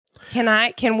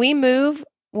Can we move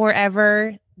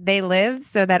wherever they live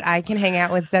so that I can hang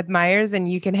out with Seth Meyers and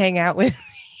you can hang out with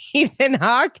Ethan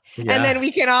Hawke, and then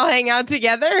we can all hang out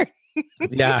together?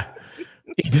 Yeah.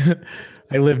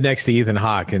 I live next to Ethan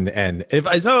Hawke, and if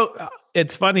I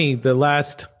it's funny, the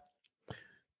last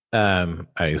I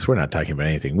guess we're not talking about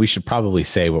anything. We should probably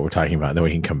say what we're talking about, and then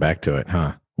we can come back to it,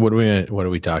 huh? What are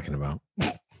we talking about?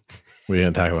 We're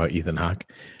gonna talk about Ethan Hawke.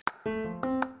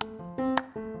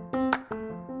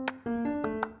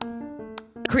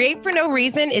 Create for No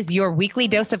Reason is your weekly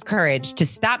dose of courage to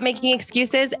stop making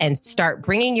excuses and start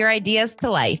bringing your ideas to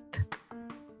life.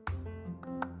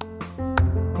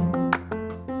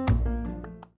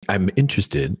 I'm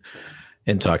interested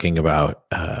in talking about,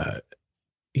 I'm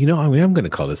going to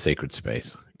call it a sacred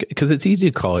space because it's easy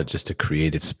to call it just a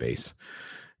creative space.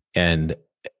 And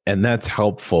that's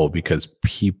helpful because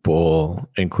people,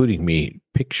 including me,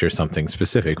 picture something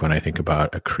specific when I think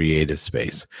about a creative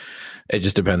space. It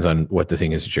just depends on what the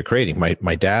thing is that you're creating.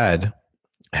 My dad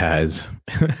has,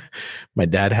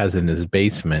 in his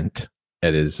basement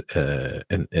at his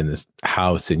in this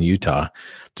house in Utah,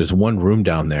 there's one room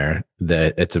down there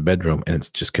that it's a bedroom, and it's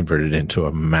just converted into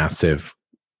a massive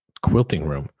quilting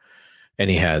room. And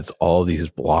he has all these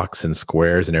blocks and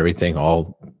squares and everything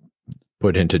all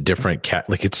put into different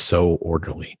like it's so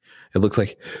orderly. It looks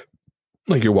like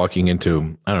you're walking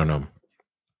into, I don't know.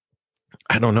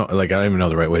 Like, I don't even know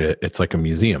the right way to, it's like a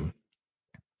museum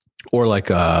or like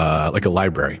a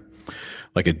library,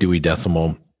 like a Dewey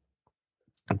Decimal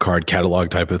card catalog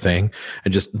type of thing,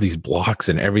 and just these blocks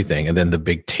and everything. And then the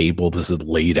big table, this is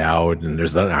laid out, and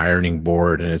there's an ironing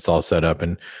board, and it's all set up.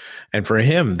 And for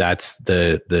him, that's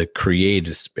the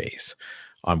creative space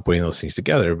on putting those things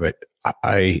together. But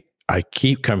I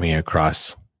keep coming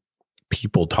across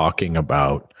people talking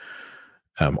about,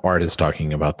 artists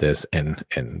talking about this, and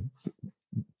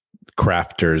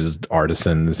crafters,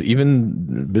 artisans,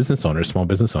 even business owners, small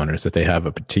business owners, that they have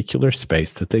a particular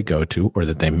space that they go to or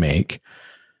that they make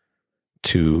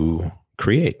to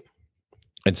create.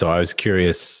 And so I was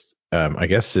curious, I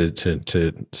guess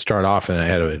to start off, and I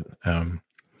had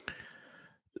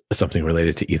something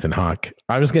related to Ethan Hawke.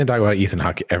 I was going to talk about Ethan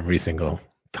Hawke every single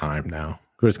time now.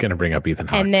 We're just going to bring up Ethan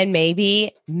Hawke. And then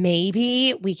maybe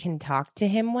we can talk to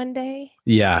him one day.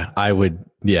 Yeah, I would.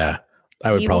 Yeah,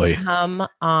 I would probably come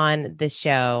on the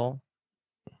show.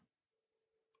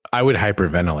 I would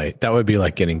hyperventilate. That would be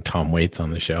like getting Tom Waits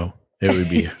on the show. It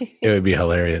would be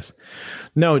hilarious.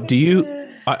 No, do you?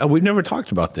 We've never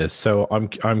talked about this, so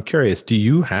I'm curious. Do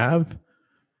you have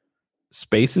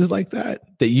spaces like that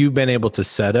you've been able to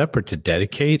set up or to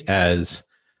dedicate as,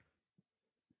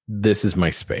 this is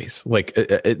my space? Like,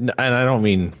 and I don't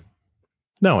mean.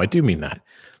 No, I do mean that.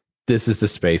 This is the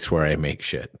space where I make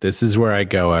shit. This is where I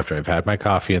go after I've had my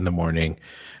coffee in the morning,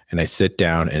 and I sit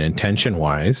down, and intention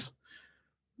wise,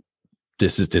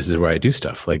 this is where I do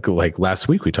stuff. Like last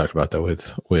week we talked about that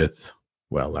with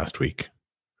last week.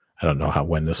 I don't know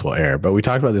when this will air, but we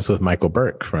talked about this with Michael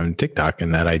Burke from TikTok,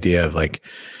 and that idea of like,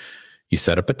 you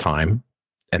set up a time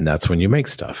and that's when you make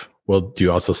stuff. Well, do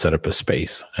you also set up a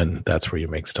space and that's where you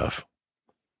make stuff?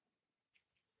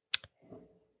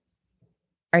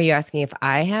 Are you asking if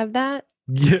I have that?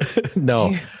 Yeah,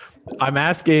 no, I'm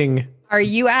asking. Are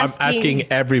you asking? I'm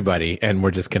asking everybody, and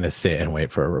we're just going to sit and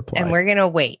wait for a reply. And we're going to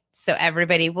wait. So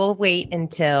everybody will wait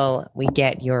until we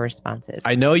get your responses.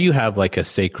 I know you have like a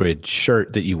sacred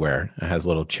shirt that you wear. It has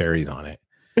little cherries on it,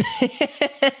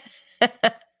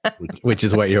 which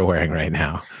is what you're wearing right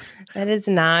now. That is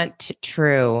not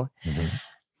true. Mm-hmm.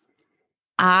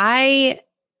 I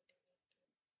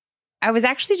was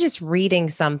actually just reading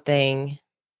something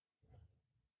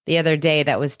the other day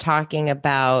that was talking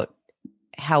about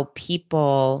how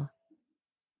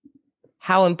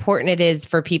important it is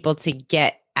for people to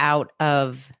get out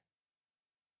of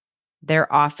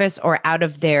their office or out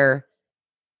of their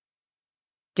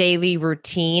daily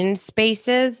routine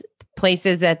spaces,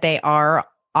 places that they are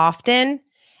often,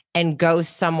 and go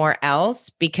somewhere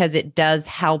else, because it does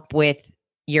help with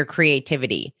your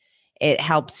creativity. It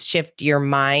helps shift your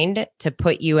mind to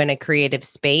put you in a creative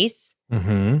space.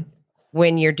 Mm-hmm.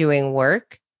 When you're doing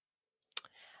work.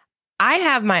 I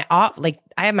have my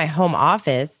home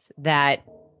office that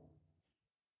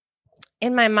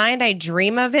in my mind, I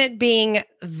dream of it being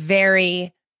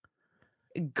very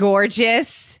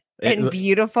gorgeous and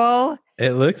beautiful.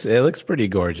 It looks pretty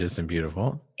gorgeous and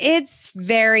beautiful. It's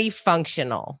very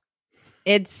functional.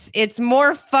 It's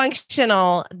more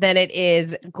functional than it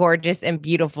is gorgeous and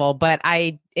beautiful, but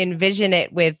I envision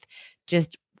it with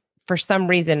just, for some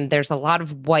reason, there's a lot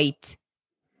of white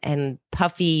and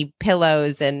puffy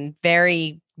pillows and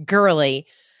very girly.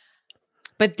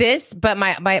 But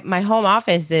my home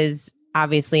office is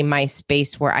obviously my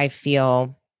space where I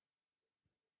feel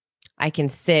I can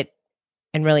sit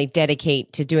and really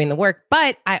dedicate to doing the work.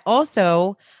 But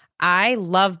I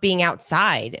love being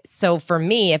outside. So for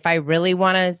me, if I really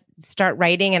want to start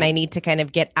writing and I need to kind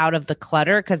of get out of the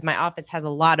clutter, because my office has a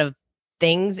lot of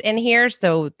things in here,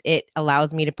 so it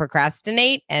allows me to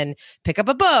procrastinate and pick up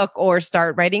a book or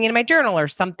start writing in my journal or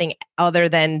something other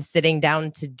than sitting down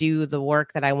to do the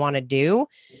work that I want to do.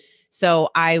 So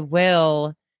I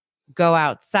will go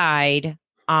outside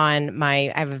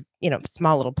I have a,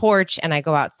 small little porch, and I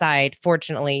go outside.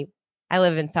 Fortunately, I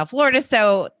live in South Florida,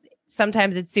 so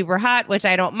sometimes it's super hot, which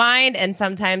I don't mind, and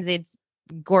sometimes it's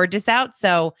gorgeous out.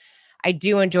 So I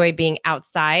do enjoy being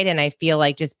outside, and I feel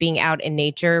like just being out in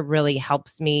nature really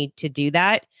helps me to do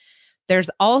that. There's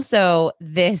also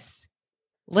this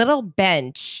little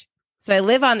bench. So I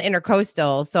live on the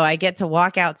Intercoastal, so I get to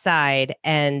walk outside,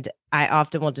 and I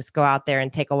often will just go out there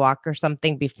and take a walk or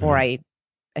something before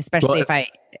especially if I.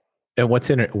 And what's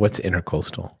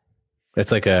Intercoastal?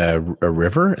 It's like a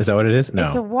river. Is that what it is? No,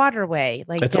 it's a waterway.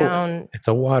 It's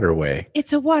a waterway.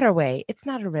 It's a waterway. It's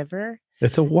not a river.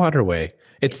 It's a waterway.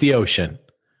 It's the ocean.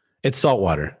 It's salt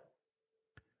water.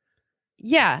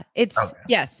 Yeah,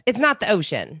 yes. It's not the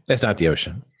ocean. It's not the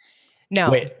ocean.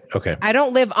 No. Wait. Okay. I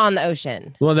don't live on the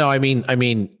ocean. Well, no. I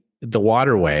mean the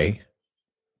waterway.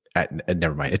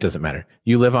 Never mind. It doesn't matter.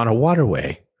 You live on a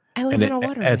waterway. I live on a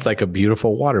waterway. It's like a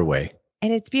beautiful waterway.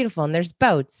 And it's beautiful. And there's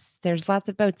boats. There's lots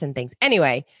of boats and things.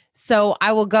 Anyway, so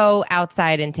I will go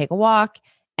outside and take a walk.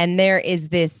 And there is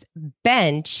this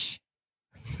bench.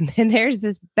 And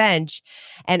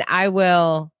I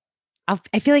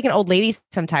feel like an old lady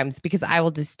sometimes, because I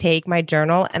will just take my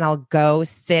journal and I'll go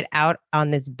sit out on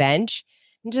this bench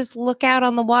and just look out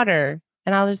on the water.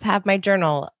 And I'll just have my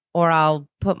journal, or I'll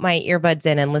put my earbuds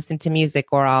in and listen to music,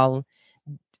 or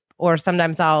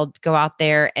sometimes I'll go out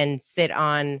there and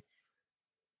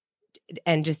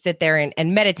just sit there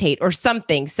and meditate or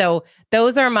something. So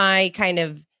those are my kind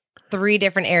of 3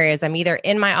 different areas. I'm either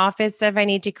in my office if I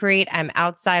need to create, I'm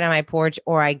outside on my porch,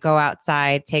 or I go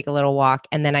outside, take a little walk,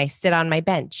 and then I sit on my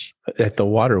bench. At the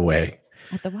waterway.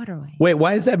 Wait,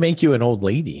 why does that make you an old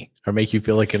lady, or make you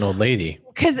feel like an old lady?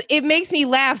 Because it makes me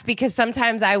laugh, because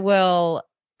sometimes I will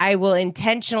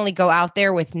intentionally go out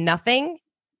there with nothing,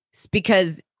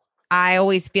 because I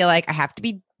always feel like I have to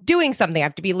be doing something. I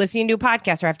have to be listening to a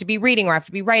podcast, or I have to be reading, or I have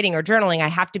to be writing or journaling. I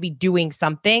have to be doing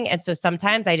something. And so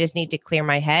sometimes I just need to clear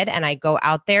my head, and I go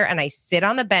out there and I sit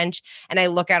on the bench and I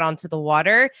look out onto the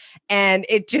water, and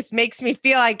it just makes me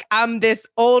feel like I'm this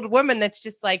old woman that's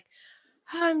just like,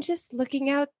 oh, I'm just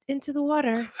looking out into the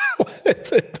water.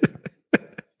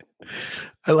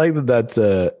 I like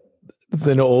that it's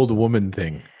an old woman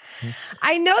thing.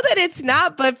 I know that it's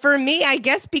not, but for me, I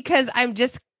guess because I'm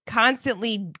just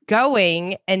constantly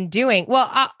going and doing.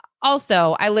 Well,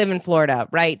 also, I live in Florida,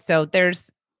 right? So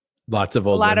there's lots of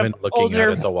old women looking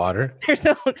out at the water.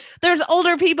 There's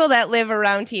older people that live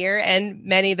around here, and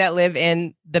many that live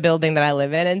in the building that I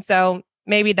live in. And so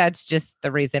maybe that's just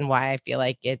the reason why I feel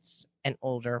like it's an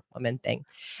older woman thing.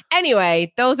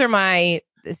 Anyway, those are my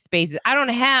spaces. I don't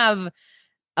have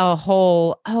a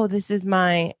whole, I don't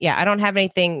have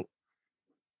anything.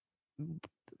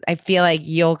 I feel like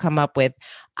you'll come up with,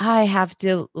 I have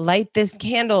to light this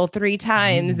candle 3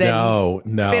 times and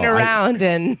spin around.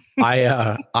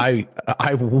 I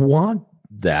want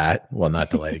that. Well,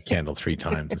 not to light a candle 3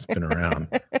 times and spin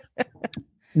around.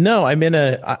 No, I'm in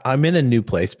a new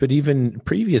place, but even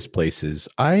previous places,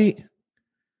 I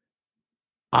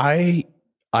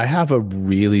have a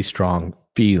really strong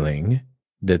feeling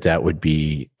that would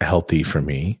be healthy for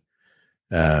me.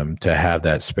 To have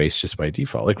that space just by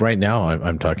default. Like right now,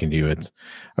 I'm talking to you.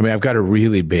 I've got a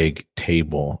really big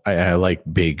table. I like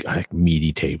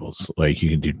meaty tables. Like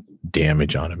you can do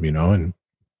damage on them,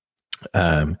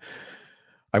 and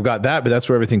I've got that, but that's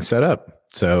where everything's set up.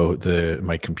 So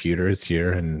my computer is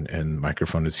here, and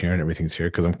microphone is here, and everything's here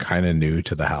because I'm kind of new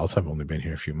to the house. I've only been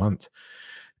here a few months,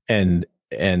 and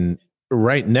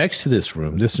right next to this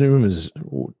room is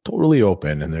totally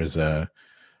open, and there's the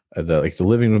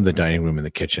living room, the dining room, and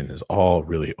the kitchen is all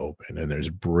really open, and there's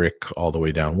brick all the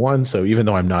way down one. So even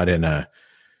though I'm not in a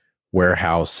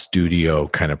warehouse studio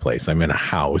kind of place, I'm in a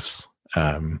house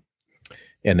in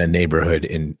a neighborhood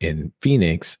in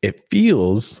Phoenix. It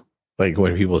feels like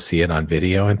when people see it on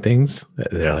video and things,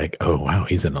 they're like, oh wow,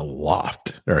 he's in a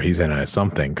loft, or he's in a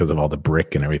something, because of all the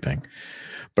brick and everything.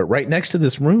 But right next to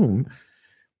this room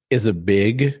is a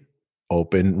big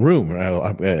open room,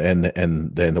 and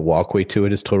then the walkway to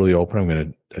it is totally open. I'm going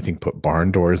to, I think, put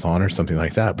barn doors on or something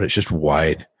like that, but it's just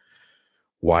wide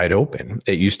wide open.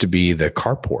 It used to be the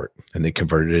carport, and they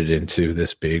converted it into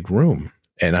this big room.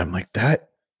 And I'm like, that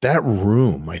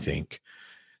room, I think,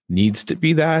 needs to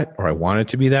be that, or I want it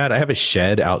to be that. I have a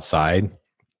shed outside.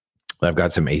 I've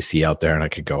got some AC out there, and I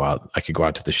could go out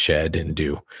to the shed and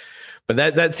do, but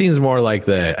that seems more like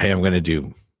hey, I'm going to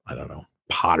do, I don't know,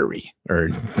 pottery or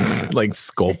like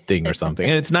sculpting or something.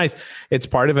 And it's nice. It's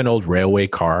part of an old railway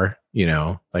car,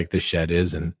 like the shed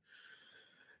is, and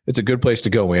it's a good place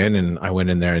to go in. And I went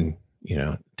in there and,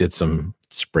 did some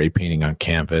spray painting on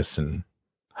canvas and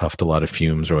huffed a lot of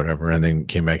fumes or whatever, and then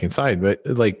came back inside. But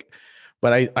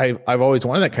I've always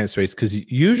wanted that kind of space, because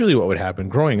usually what would happen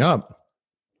growing up,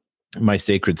 my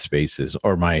sacred spaces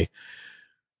or my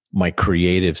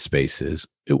creative spaces,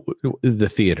 the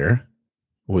theater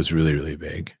was really, really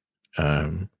big,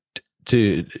 to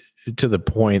the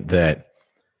point that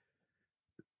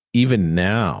even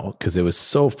now, because it was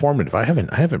so formative, I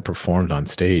haven't performed on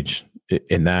stage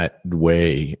in that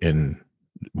way in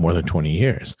more than 20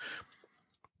 years.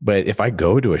 But if I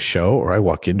go to a show or I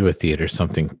walk into a theater,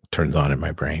 something turns on in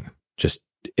my brain, just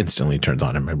instantly turns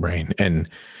on in my brain. And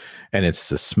it's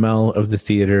the smell of the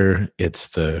theater. It's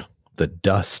the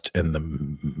dust and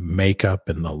the makeup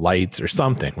and the lights or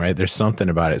something, right? There's something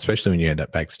about it, especially when you end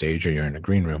up backstage or you're in a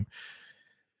green room.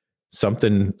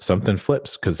 Something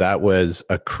flips, because that was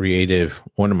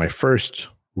one of my first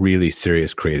really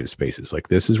serious creative spaces. Like,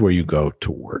 this is where you go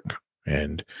to work,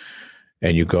 and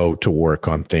you go to work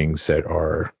on things that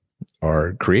are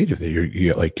creative,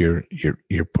 that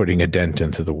you're putting a dent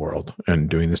into the world and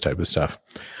doing this type of stuff.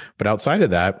 But outside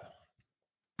of that,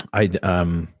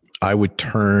 I would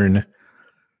turn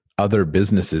other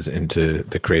businesses into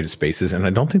the creative spaces, and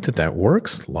I don't think that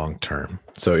works long term.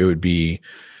 So it would be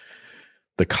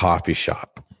the coffee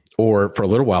shop, or for a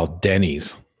little while,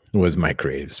 Denny's was my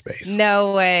creative space.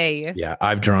 No way. Yeah,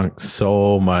 I've drunk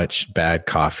so much bad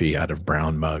coffee out of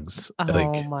brown mugs.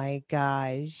 Oh my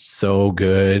gosh. So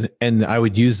good. And I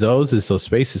would use those as those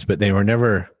spaces, but they were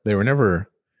never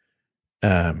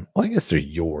well, I guess they're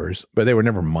yours, but they were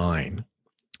never mine.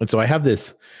 And so I have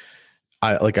this,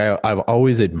 I've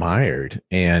always admired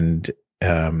and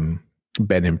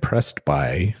been impressed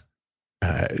by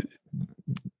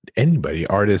anybody,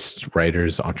 artists,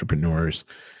 writers, entrepreneurs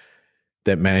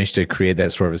that managed to create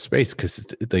that sort of a space.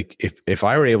 Because like, if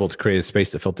I were able to create a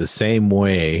space that felt the same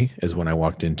way as when I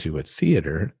walked into a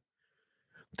theater,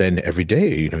 then every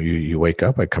day, you wake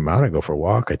up, I come out, I go for a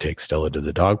walk, I take Stella to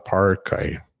the dog park,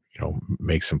 I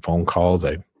make some phone calls,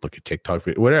 I look at TikTok,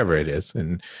 whatever it is,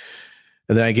 and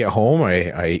then I get home,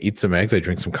 I eat some eggs, I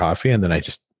drink some coffee, and then I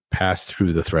just pass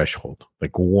through the threshold.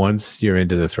 Like, once you're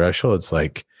into the threshold, it's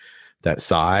like that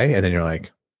sigh, and then you're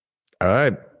like, all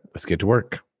right, let's get to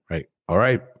work, right? All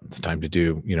right, it's time to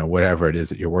do, whatever it is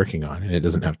that you're working on. And it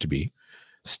doesn't have to be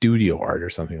studio art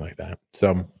or something like that.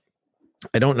 So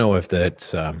I don't know if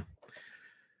that's, I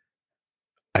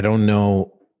don't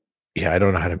know. Yeah, I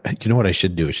don't know how to, what I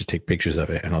should do is just take pictures of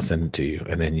it and I'll send it to you.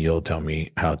 And then you'll tell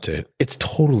me how to, it's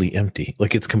totally empty.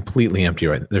 Like, it's completely empty,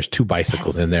 right? There's 2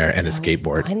 bicycles in there and a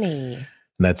skateboard. Funny. And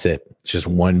that's it. It's just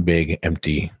one big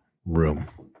empty room.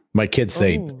 My kids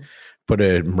say, put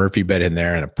a Murphy bed in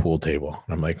there and a pool table.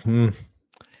 And I'm like,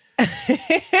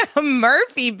 A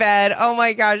Murphy bed. Oh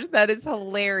my gosh, that is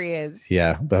hilarious.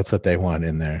 Yeah, that's what they want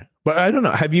in there. But I don't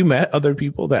know. Have you met other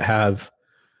people that have,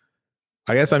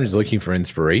 I guess I'm just looking for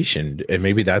inspiration, and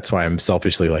maybe that's why I'm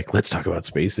selfishly like, let's talk about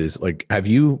spaces. Like, have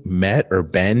you met or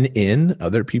been in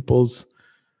other people's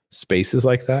spaces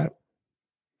like that?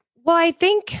 Well, I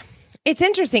think it's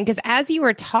interesting because as you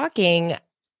were talking,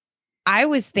 I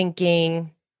was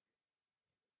thinking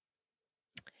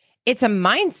it's a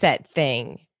mindset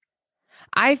thing.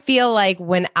 I feel like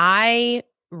when I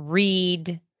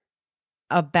read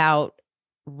about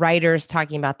writers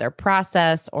talking about their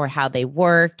process or how they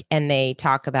work, and they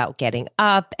talk about getting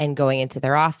up and going into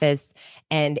their office,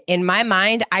 and in my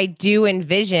mind, I do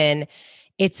envision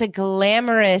it's a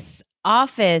glamorous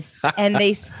office and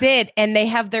they sit and they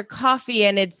have their coffee,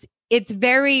 and it's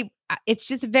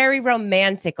just very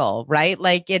romantical, right?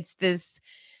 Like, it's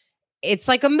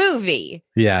like a movie.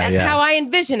 Yeah. That's how I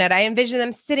envision it. I envision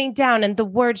them sitting down and the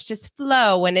words just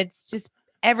flow and it's just,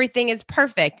 everything is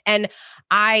perfect. And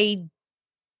I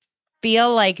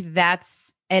feel like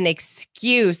that's an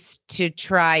excuse to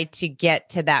try to get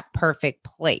to that perfect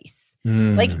place.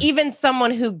 Like, even someone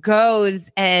who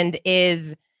goes and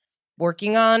is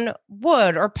working on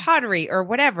wood or pottery or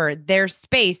whatever, their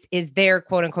space is their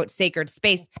quote unquote sacred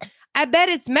space. I bet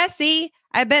it's messy.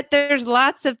 I bet there's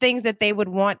lots of things that they would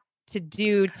want to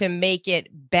do to make it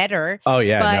better. Oh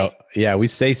yeah. We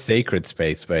say sacred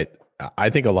space, but I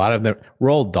think a lot of them,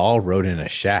 Roald Dahl wrote in a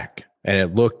shack, and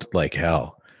it looked like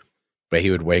hell. But he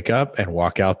would wake up and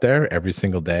walk out there every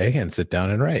single day and sit down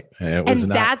and write. And it was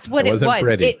that's what it wasn't was.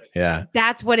 Pretty. Yeah.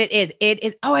 That's what it is. It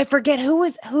is. Oh, I forget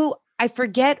I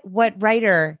forget what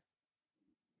writer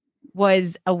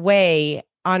was away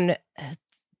on.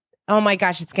 Oh my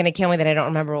gosh, it's going to kill me that I don't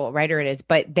remember what writer it is,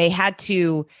 but they had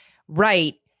to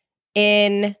write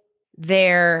in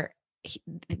their,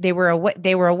 they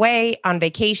were away on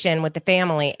vacation with the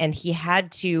family, and he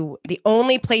had to, the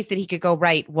only place that he could go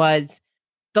write was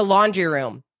the laundry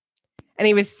room. And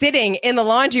he was sitting in the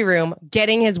laundry room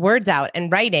getting his words out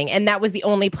and writing. And that was the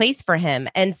only place for him.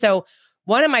 And so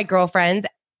one of my girlfriends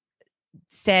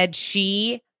said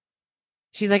she's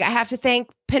like, I have to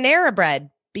thank Panera Bread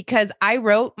because I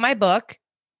wrote my book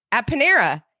at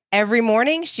Panera. Every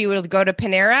morning she would go to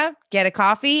Panera, get a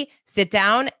coffee, sit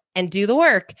down and do the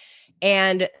work.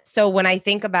 And so when I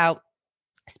think about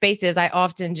spaces, I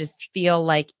often just feel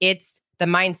like it's the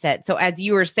mindset. So as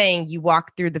you were saying, you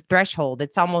walk through the threshold.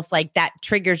 It's almost like that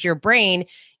triggers your brain.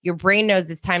 Your brain knows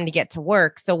it's time to get to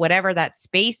work. So whatever that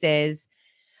space is,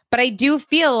 but I do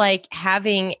feel like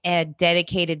having a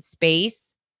dedicated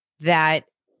space that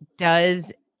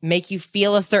does make you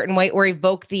feel a certain way or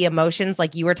evoke the emotions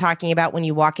like you were talking about when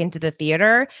you walk into the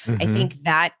theater. I think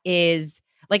that is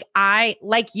like, I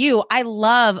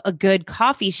love a good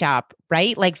coffee shop,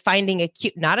 right? Like finding a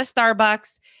cute, not a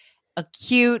Starbucks, a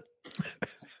cute,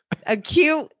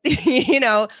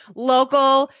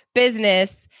 local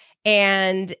business.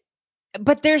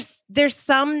 But there's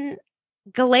some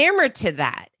glamour to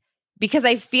that because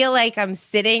I feel like I'm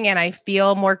sitting and I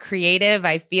feel more creative.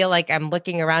 I feel like I'm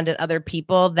looking around at other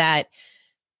people that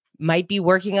might be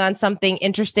working on something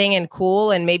interesting and cool,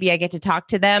 and maybe I get to talk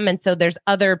to them. And so there's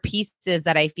other pieces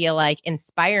that I feel like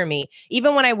inspire me.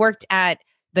 Even when I worked at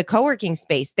the co-working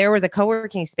space, there was a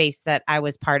co-working space that I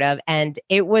was part of, and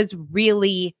it was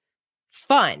really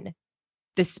fun.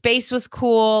 The space was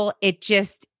cool.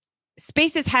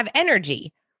 Spaces have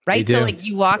energy, right? So like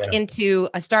you walk into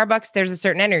a Starbucks, there's a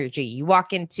certain energy. You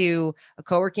walk into a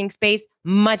co-working space,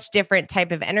 much different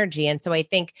type of energy. And so I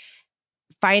think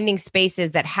finding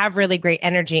spaces that have really great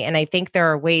energy, and I think there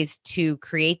are ways to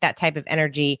create that type of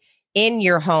energy in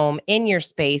your home, in your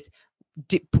space,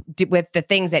 with the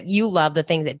things that you love, the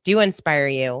things that do inspire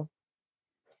you.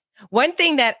 One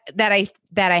thing that I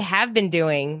have been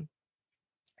doing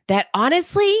that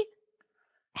honestly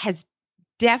has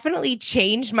definitely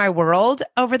changed my world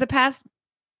over the past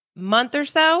month or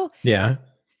so. Yeah.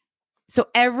 So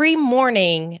every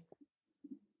morning,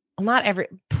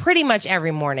 pretty much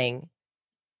every morning,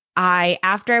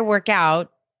 after I work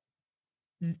out,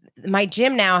 my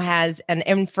gym now has an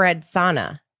infrared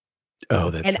sauna.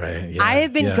 Oh, that's right. Yeah, I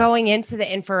have been going into the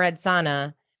infrared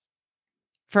sauna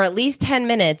for at least 10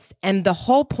 minutes. And the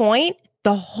whole point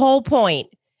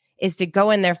is to go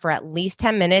in there for at least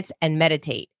 10 minutes and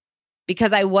meditate,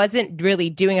 because I wasn't really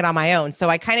doing it on my own. So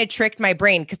I kind of tricked my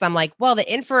brain because I'm like, well,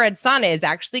 the infrared sauna is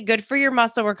actually good for your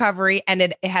muscle recovery and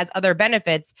it has other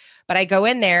benefits. But I go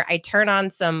in there, I turn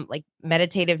on some like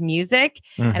meditative music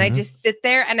and I just sit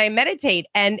there and I meditate.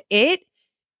 And it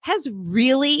has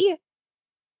really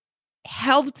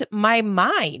helped my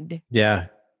mind. Yeah.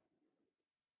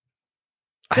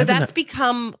 So that's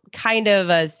become kind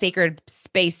of a sacred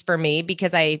space for me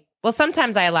because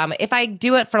sometimes I allow if I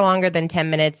do it for longer than 10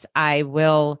 minutes, I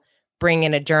will bring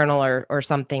in a journal or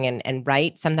something and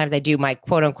write. Sometimes I do my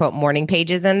quote unquote morning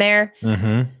pages in there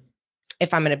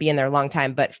if I'm going to be in there a long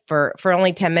time. But for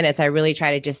only 10 minutes, I really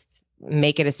try to just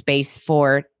make it a space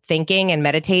for thinking and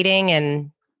meditating.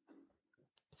 And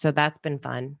so that's been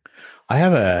fun. I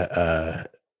have a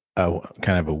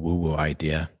kind of a woo-woo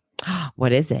idea.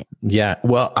 What is it? Yeah.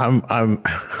 Well, I'm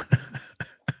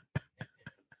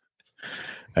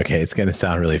okay. It's going to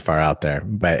sound really far out there,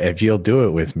 but if you'll do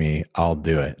it with me, I'll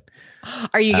do it.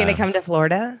 Are you going to come to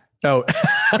Florida? Oh,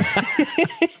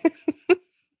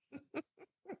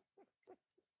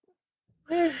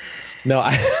 no, or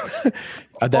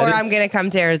I'm going to come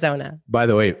to Arizona. By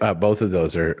the way, both of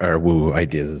those are woo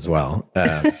ideas as well.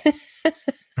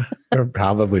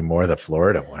 Probably more the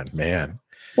Florida one, man.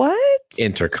 What?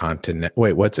 Intercontinental.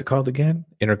 Wait, what's it called again?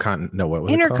 Intercontinental. No, what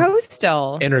was Intercoastal. It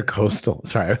called? Intercoastal.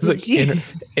 Sorry, I was like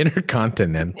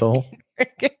intercontinental.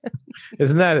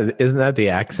 Isn't that the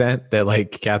accent that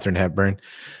like Katharine Hepburn?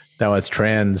 That was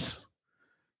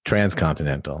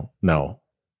transcontinental. No.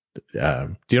 Do you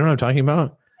know what I'm talking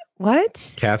about?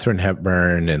 What? Katharine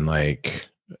Hepburn and like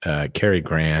Cary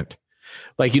Grant.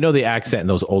 Like, you know, the accent in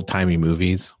those old timey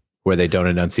movies where they don't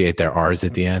enunciate their R's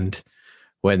at the end,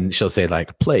 when she'll say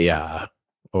like playa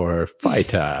or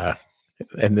fighta,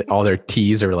 and all their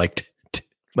T's are like,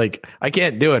 like I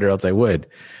can't do it or else I would.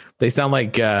 They sound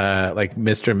like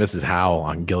Mr. and Mrs. Howell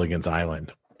on Gilligan's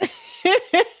Island.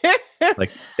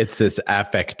 Like it's this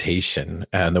affectation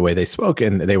and the way they spoke,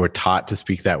 and they were taught to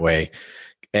speak that way.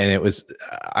 And it was,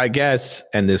 I guess,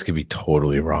 and this could be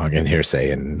totally wrong and hearsay,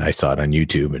 and I saw it on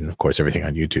YouTube, and of course everything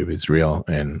on YouTube is real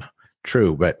and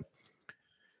true, but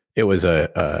it was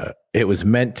it was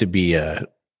meant to be a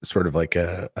sort of like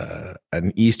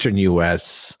an Eastern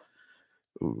US,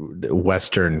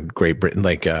 Western Great Britain,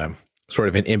 like sort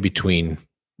of an in-between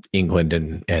England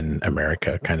and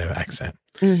America kind of accent.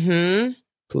 Mm-hmm.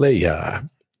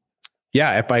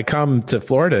 Yeah, if I come to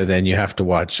Florida, then you have to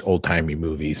watch old-timey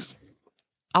movies.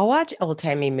 I'll watch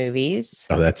old-timey movies.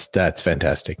 Oh, that's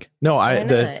fantastic. No, Why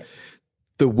not?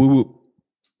 the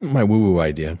my woo-woo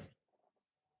idea.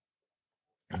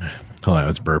 Hold on, I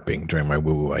was burping during my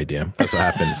woo-woo idea. That's what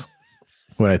happens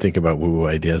when I think about woo-woo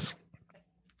ideas.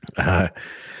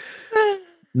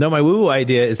 No, my woo-woo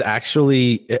idea is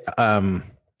actually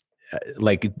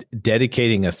like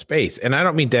dedicating a space. And I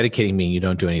don't mean dedicating meaning you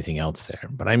don't do anything else there,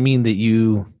 but I mean that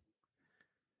you,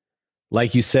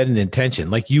 like you said, an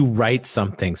intention, like you write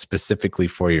something specifically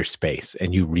for your space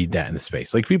and you read that in the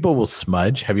space. Like people will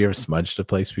smudge. Have you ever smudged a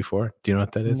place before? Do you know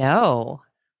what that is? No.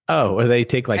 Oh, or they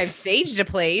take like I've staged a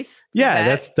place.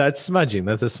 Yeah, that's smudging.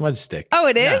 That's a smudge stick. Oh,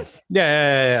 it is?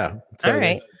 Yeah. So all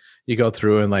right. You go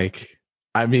through and like,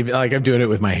 I mean, like I'm doing it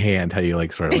with my hand, how you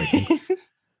like sort of like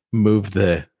move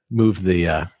the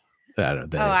I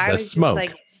don't know, the smoke.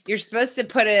 Like you're supposed to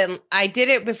put it in. I did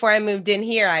it before I moved in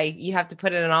here. You have to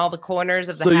put it in all the corners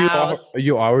of the house.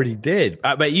 You already did.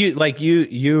 But you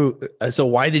so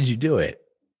why did you do it?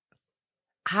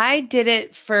 I did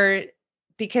it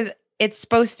because it's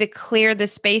supposed to clear the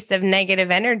space of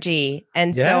negative energy.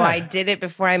 And so I did it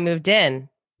before I moved in.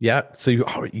 Yeah. So you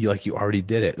already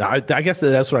did it. I guess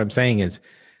that's what I'm saying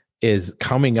is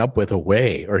coming up with a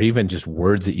way, or even just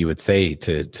words that you would say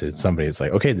to somebody. It's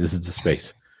like, okay, this is the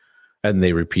space. And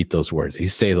they repeat those words. You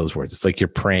say those words. It's like you're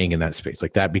praying in that space.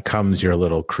 Like that becomes your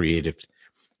little creative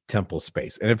temple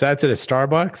space. And if that's at a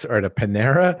Starbucks or at a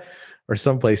Panera or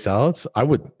someplace else, I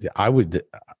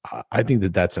think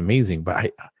that that's amazing.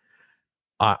 But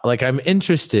I'm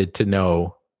interested to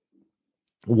know,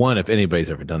 one, if anybody's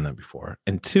ever done that before,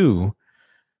 and two,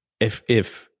 if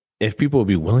people would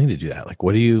be willing to do that. Like,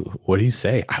 what do you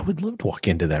say? I would love to walk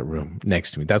into that room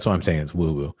next to me. That's what I'm saying. It's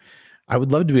woo woo. I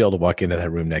would love to be able to walk into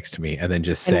that room next to me and then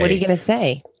just say, and what are you going to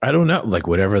say? I don't know. Like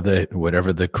whatever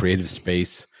the creative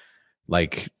space,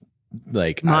 like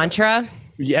mantra.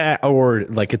 Yeah. Or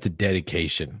like it's a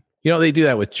dedication. You know, they do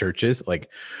that with churches. Like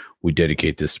we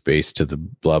dedicate this space to the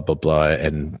blah, blah, blah.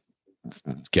 And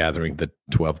gathering the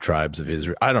 12 tribes of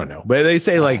Israel. I don't know, but they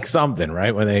say like something,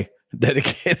 right? When they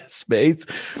dedicate a space.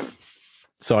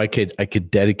 So I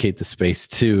could dedicate the space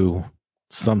to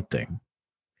something.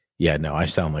 Yeah, no, I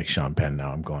sound like Sean Penn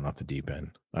now. I'm going off the deep end.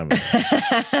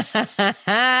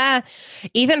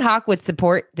 Ethan Hawke would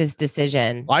support this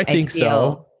decision. I think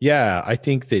so. Yeah, I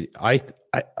think that I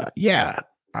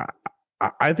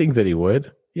think that he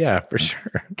would. Yeah, for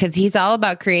sure. Because he's all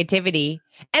about creativity.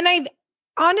 And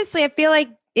honestly, I feel like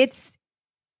it's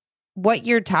what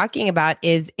you're talking about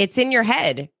is it's in your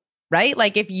head, right?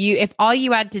 Like if all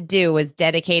you had to do was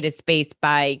dedicate a space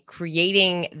by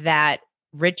creating that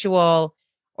ritual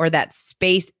or that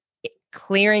space,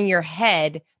 clearing your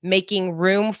head, making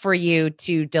room for you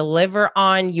to deliver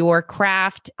on your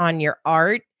craft, on your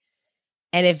art.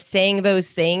 And if saying those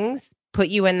things put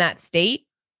you in that state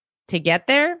to get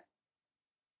there,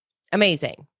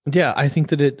 amazing. Yeah, I think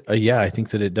that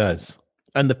it does.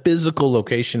 And the physical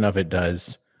location of it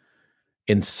does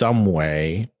in some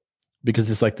way,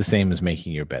 because it's like the same as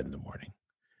making your bed in the morning.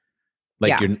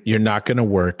 Like you're not going to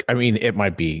work. I mean, it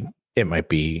might be,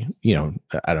 you know,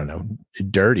 I don't know,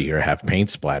 dirty or have paint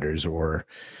splatters or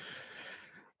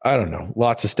I don't know,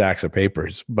 lots of stacks of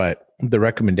papers. But the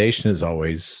recommendation is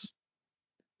always,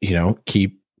 you know,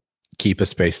 keep a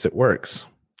space that works.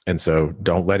 And so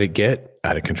don't let it get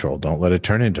out of control. Don't let it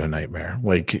turn into a nightmare.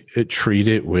 Like treat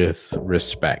it with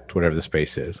respect, whatever the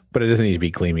space is. But it doesn't need to be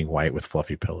gleaming white with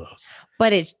fluffy pillows.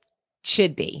 But it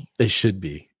should be. It should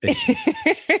be.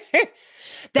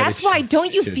 That's why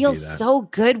don't you feel so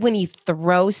good when you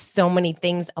throw so many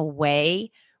things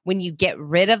away? When you get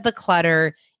rid of the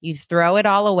clutter, you throw it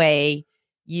all away.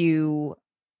 You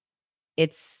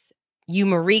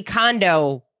Marie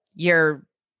Kondo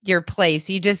your place.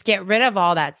 You just get rid of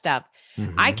all that stuff.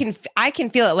 Mm-hmm. I can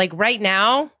feel it. Like right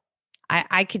now,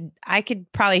 I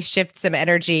could probably shift some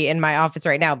energy in my office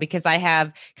right now because I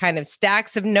have kind of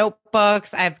stacks of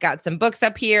notebooks. I've got some books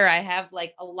up here. I have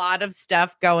like a lot of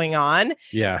stuff going on.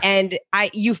 Yeah. And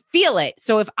you feel it.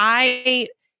 So if I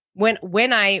when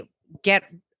I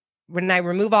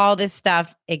remove all this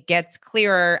stuff, it gets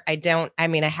clearer. I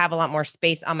have a lot more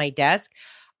space on my desk.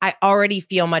 I already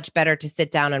feel much better to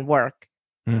sit down and work.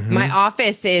 Mm-hmm. My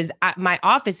office is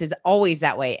always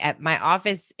that way. My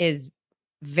office is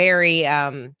very,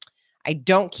 I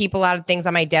don't keep a lot of things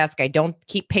on my desk. I don't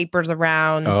keep papers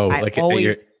around. Like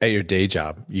at your day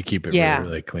job, you keep it really,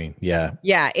 really clean. Yeah.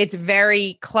 Yeah. It's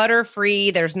very clutter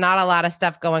free. There's not a lot of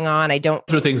stuff going on. Those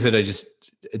are things that I just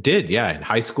did. Yeah. In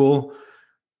high school,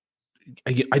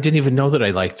 I didn't even know that I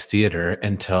liked theater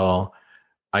until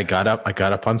I got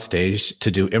up on stage to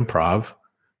do improv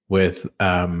with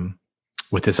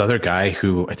this other guy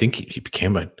who I think he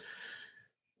became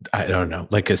I don't know,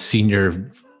 like a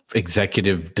senior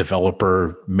executive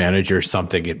developer manager,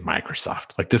 something at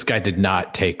Microsoft. Like this guy did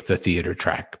not take the theater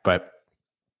track, but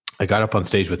I got up on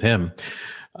stage with him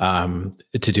to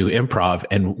do improv,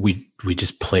 and we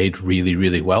just played really,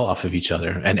 really well off of each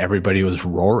other, and everybody was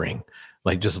roaring,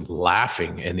 like just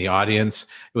laughing in the audience.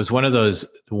 It was one of those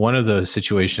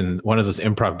situations, one of those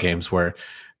improv games where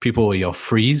people will yell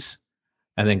freeze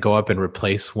and then go up and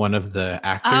replace one of the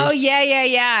actors. Oh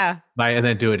yeah. And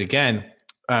then do it again.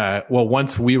 Well,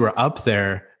 once we were up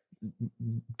there,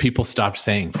 people stopped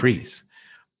saying freeze.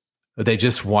 They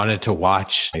just wanted to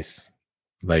watch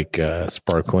like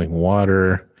sparkling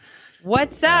water.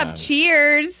 What's up?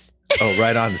 Cheers. Oh,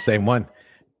 right on, the same one.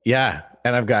 Yeah.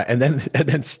 And I've got, and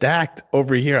then stacked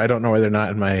over here, I don't know why they're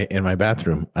not in my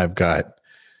bathroom, I've got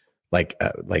like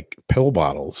pill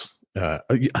bottles.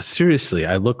 Seriously,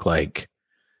 I look like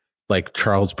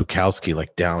Charles Bukowski,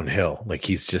 like downhill, like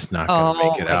he's just not going to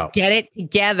make it out. Get it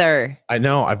together. I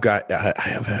know.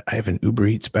 I have an Uber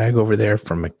Eats bag over there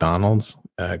from McDonald's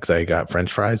because I got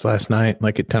French fries last night,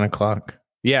 like at 10 o'clock.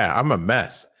 Yeah, I'm a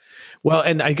mess. Well,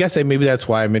 and I guess maybe that's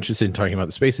why I'm interested in talking about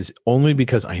the spaces, only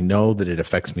because I know that it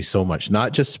affects me so much,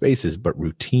 not just spaces, but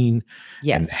routine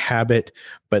and habit.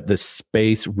 But the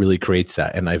space really creates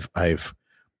that. And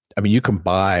you can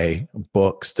buy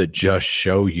books that just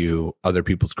show you other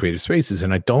people's creative spaces.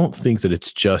 And I don't think that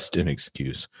it's just an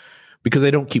excuse, because they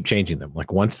don't keep changing them.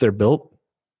 Like once they're built,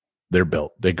 they're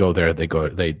built. They go there, they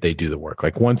do the work.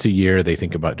 Like once a year, they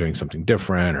think about doing something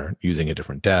different or using a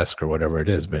different desk or whatever it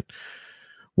is. But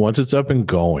once it's up and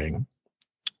going,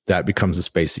 that becomes a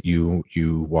space that you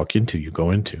walk into, you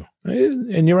go into.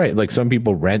 And you're right. Like some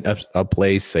people rent a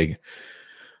place, they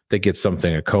get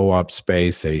something, a co-op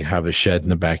space, they have a shed in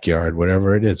the backyard,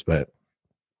 whatever it is. But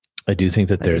I do think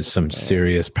that there's some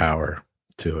serious power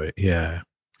to it. Yeah.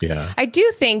 Yeah. I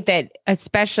do think that,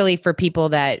 especially for people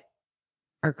that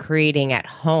are creating at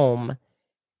home,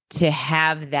 to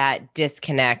have that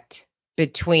disconnect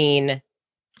between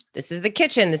this is the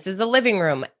kitchen, this is the living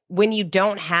room. When you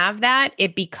don't have that,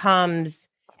 it becomes,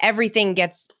 everything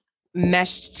gets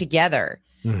meshed together.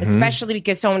 Mm-hmm. Especially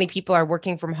because so many people are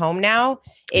working from home now.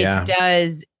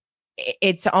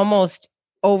 It's almost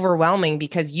overwhelming,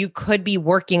 because you could be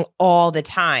working all the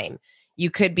time.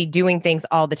 You could be doing things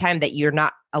all the time that you're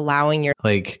not allowing your,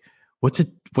 like, what's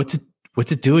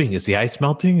it doing? Is the ice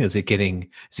melting? Is it getting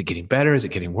better? Is it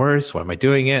getting worse? Why am I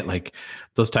doing it? Like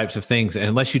those types of things. And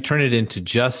unless you turn it into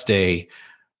just I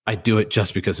do it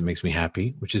just because it makes me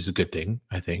happy, which is a good thing,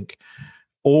 I think.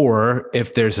 Or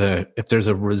if there's a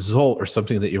result or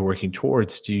something that you're working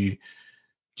towards, do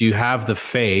you have the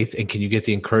faith, and can you get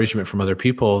the encouragement from other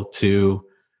people to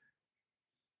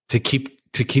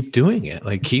keep doing it?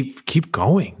 Like keep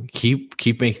going,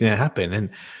 keep making that happen. And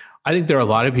I think there are a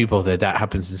lot of people that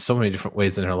happens in so many different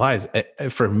ways in their lives.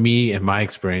 For me, in my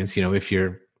experience, if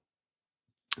you're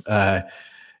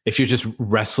just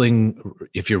wrestling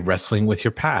with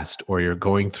your past, or you're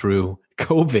going through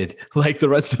COVID, like the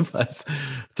rest of us,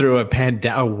 through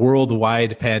a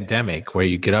worldwide pandemic, where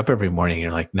you get up every morning and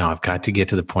you're like, no, I've got to get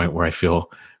to the point where I feel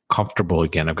comfortable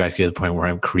again. I've got to get to the point where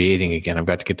I'm creating again. I've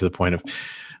got to get to the point of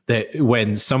that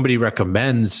when somebody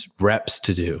recommends reps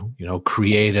to do,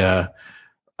 create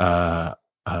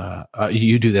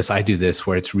you do this, I do this,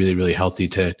 where it's really, really healthy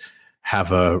to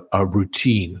have a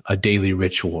routine, a daily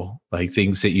ritual, like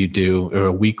things that you do, or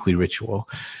a weekly ritual,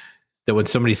 that when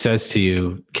somebody says to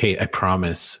you, Kate, I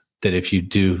promise that if you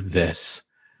do this,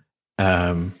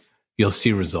 you'll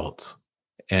see results.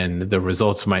 And the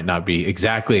results might not be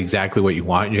exactly what you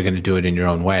want. You're going to do it in your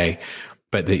own way,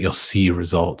 but that you'll see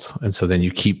results. And so then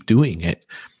you keep doing it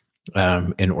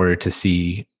in order to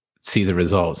see the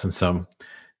results. And so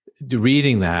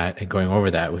reading that and going over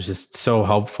that was just so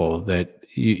helpful, that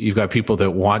you've got people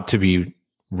that want to be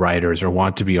writers, or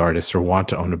want to be artists, or want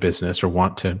to own a business, or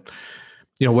want to,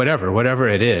 whatever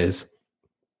it is,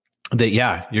 that,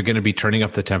 you're going to be turning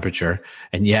up the temperature,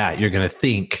 and you're going to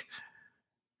think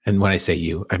And when I say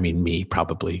you, I mean me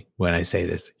probably when I say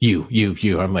this, you,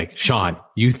 I'm like, Sean,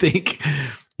 you think,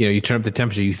 you turn up the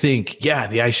temperature, you think, yeah,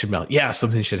 the ice should melt. Yeah,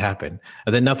 something should happen.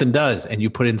 And then nothing does. And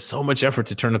you put in so much effort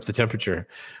to turn up the temperature. And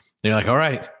you're like, all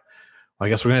right, well, I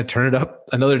guess we're going to turn it up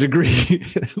another degree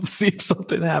and see if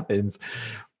something happens.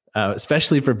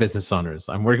 Especially for business owners.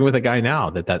 I'm working with a guy now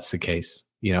that's the case.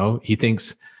 He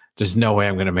thinks there's no way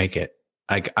I'm going to make it.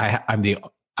 I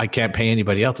can't pay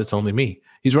anybody else. It's only me.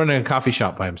 He's running a coffee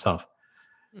shop by himself.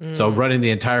 So running the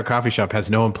entire coffee shop,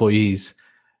 has no employees.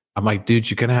 I'm like, dude,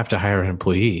 you're going to have to hire an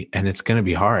employee and it's going to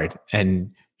be hard.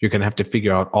 And you're going to have to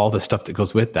figure out all the stuff that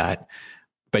goes with that,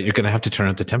 but you're going to have to turn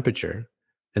up the temperature.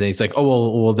 And then he's like,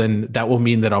 oh, well, then that will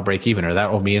mean that I'll break even, or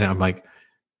that will mean, I'm like,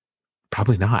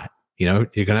 probably not. You're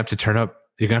going to have to turn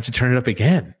it up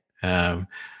again. And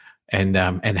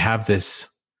have this,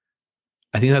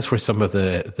 I think that's where some of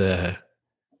the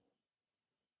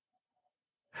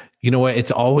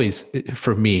it's always,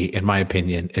 for me, in my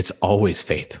opinion, it's always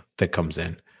faith that comes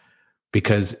in,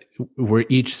 because we're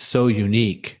each so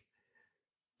unique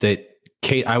that,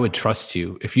 Kate, I would trust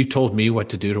you. If you told me what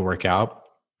to do to work out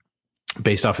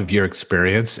based off of your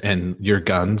experience and your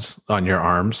guns on your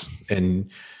arms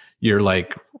and your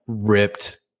like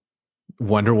ripped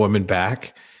Wonder Woman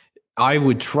back, I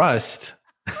would trust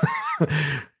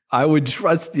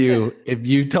you if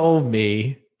you told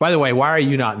me. By the way, why are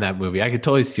you not in that movie? I could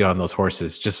totally see you on those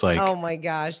horses, just like, oh my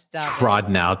gosh, stop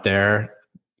trotting out there,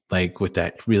 like with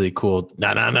that really cool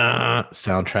na na na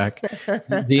soundtrack.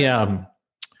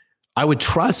 I would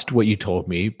trust what you told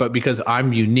me, but because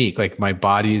I'm unique, like my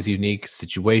body is unique,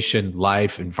 situation,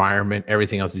 life, environment,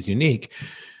 everything else is unique.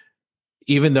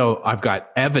 Even though I've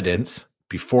got evidence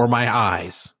before my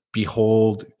eyes,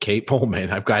 behold, Kate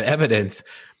Pullman, I've got evidence,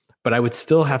 but I would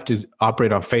still have to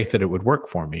operate on faith that it would work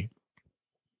for me,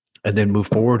 and then move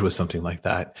forward with something like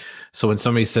that. So when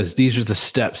somebody says, these are the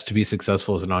steps to be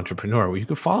successful as an entrepreneur, well, you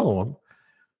could follow them,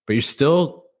 but you're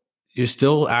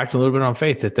still acting a little bit on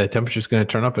faith that the temperature is going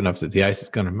to turn up enough that the ice is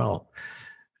going to melt.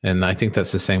 And I think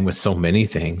that's the same with so many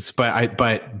things,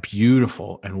 but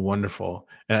beautiful and wonderful.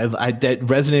 And that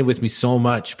resonated with me so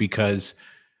much, because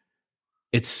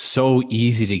it's so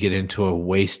easy to get into a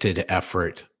wasted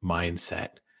effort mindset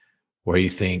where you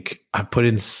think, I've put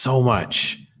in so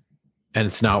much and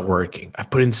it's not working. I've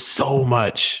put in so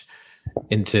much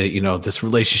into, this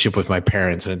relationship with my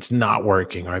parents and it's not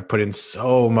working. Or I've put in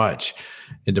so much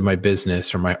into my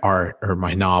business or my art or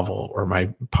my novel or my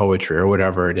poetry or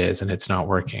whatever it is, and it's not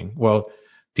working. Well,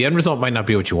 the end result might not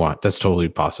be what you want. That's totally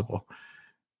possible.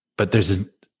 But there's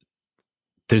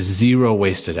zero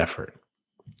wasted effort.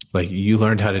 Like, you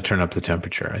learned how to turn up the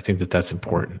temperature. I think that's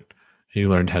important. You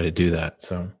learned how to do that.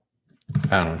 So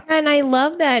I don't know. And I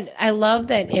love that.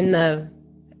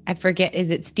 I forget, is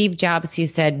it Steve Jobs who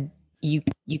said you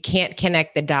can't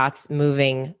connect the dots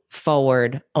moving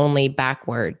forward, only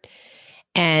backward.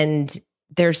 And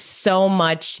there's so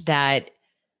much that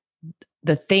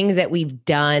the things that we've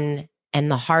done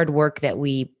and the hard work that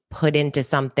we put into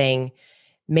something,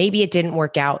 maybe it didn't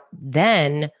work out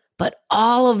then, but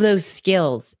all of those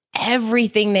skills,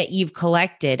 everything that you've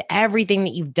collected, everything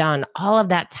that you've done, all of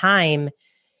that time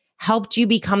helped you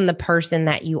become the person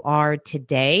that you are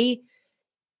today.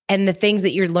 And the things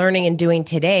that you're learning and doing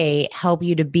today help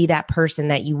you to be that person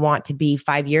that you want to be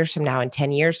 5 years from now and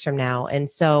 10 years from now. And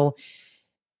so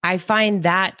I find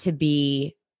that to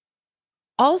be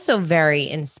also very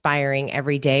inspiring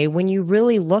every day when you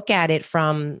really look at it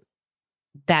from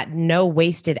that no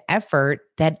wasted effort,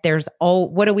 that there's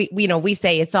we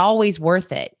say it's always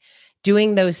worth it.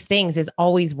 Doing those things is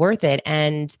always worth it.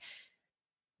 And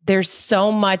there's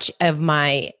so much of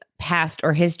my past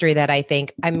or history that I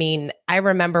think, I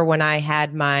remember when I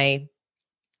had my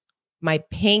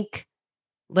pink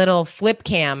little flip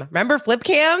cam. Remember flip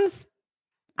cams?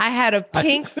 I had a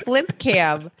pink flip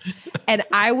cam and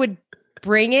I would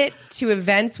bring it to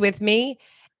events with me,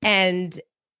 and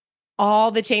all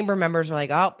the chamber members were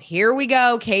like, oh, here we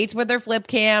go. Kate's with her flip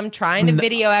cam trying to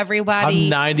video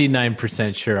everybody. I'm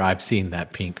 99% sure I've seen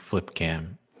that pink flip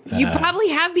cam. You probably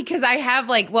have, because I have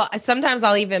sometimes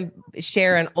I'll even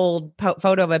share an old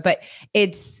photo of it, but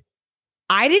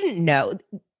I didn't know.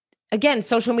 Again,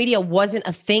 social media wasn't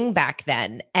a thing back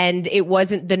then, and it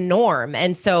wasn't the norm.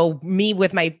 And so me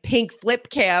with my pink flip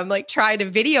cam, trying to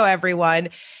video everyone,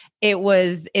 it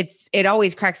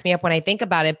always cracks me up when I think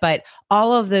about it. But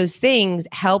all of those things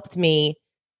helped me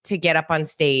to get up on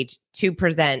stage, to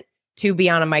present, to be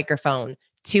on a microphone,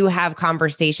 to have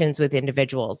conversations with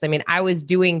individuals. I was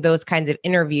doing those kinds of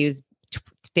interviews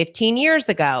 15 years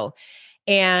ago.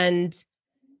 And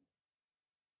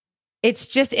it's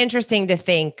just interesting to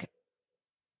think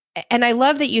And I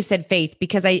love that you said faith,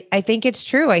 because I think it's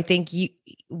true. I think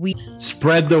we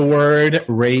spread the word,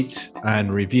 rate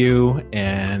and review.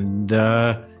 And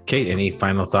Kate, any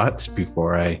final thoughts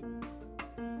before I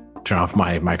turn off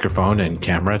my microphone and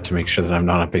camera to make sure that I'm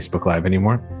not on Facebook Live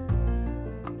anymore?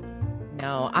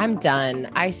 No, I'm done.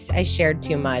 I shared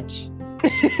too much.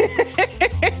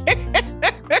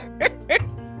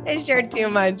 I shared too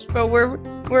much, but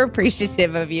we're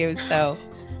appreciative of you. So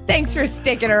thanks for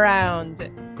sticking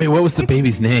around. Wait, what was the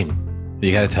baby's name?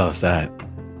 You got to tell us that.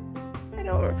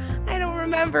 I don't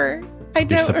remember. I You're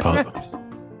don't remember.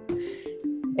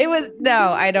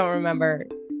 I don't remember.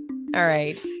 All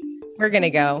right. We're going to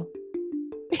go.